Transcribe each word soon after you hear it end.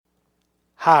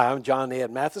Hi, I'm John Ed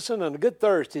Matheson, and a good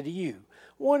Thursday to you.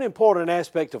 One important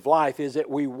aspect of life is that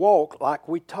we walk like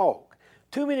we talk.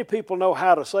 Too many people know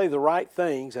how to say the right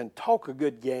things and talk a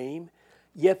good game,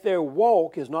 yet their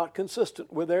walk is not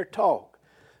consistent with their talk.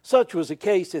 Such was the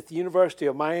case at the University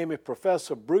of Miami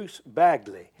professor Bruce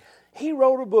Bagley. He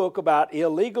wrote a book about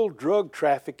illegal drug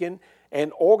trafficking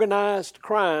and organized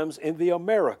crimes in the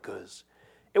Americas.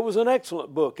 It was an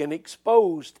excellent book and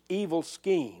exposed evil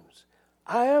schemes.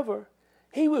 However,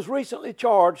 he was recently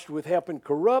charged with helping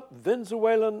corrupt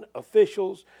Venezuelan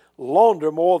officials launder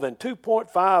more than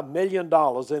 $2.5 million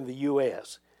in the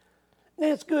U.S. Now,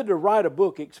 it's good to write a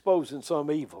book exposing some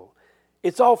evil.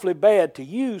 It's awfully bad to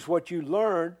use what you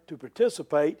learned to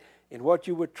participate in what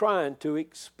you were trying to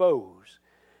expose.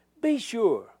 Be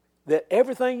sure that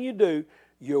everything you do,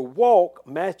 your walk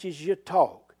matches your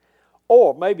talk.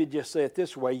 Or maybe just say it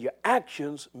this way, your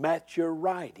actions match your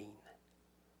writing.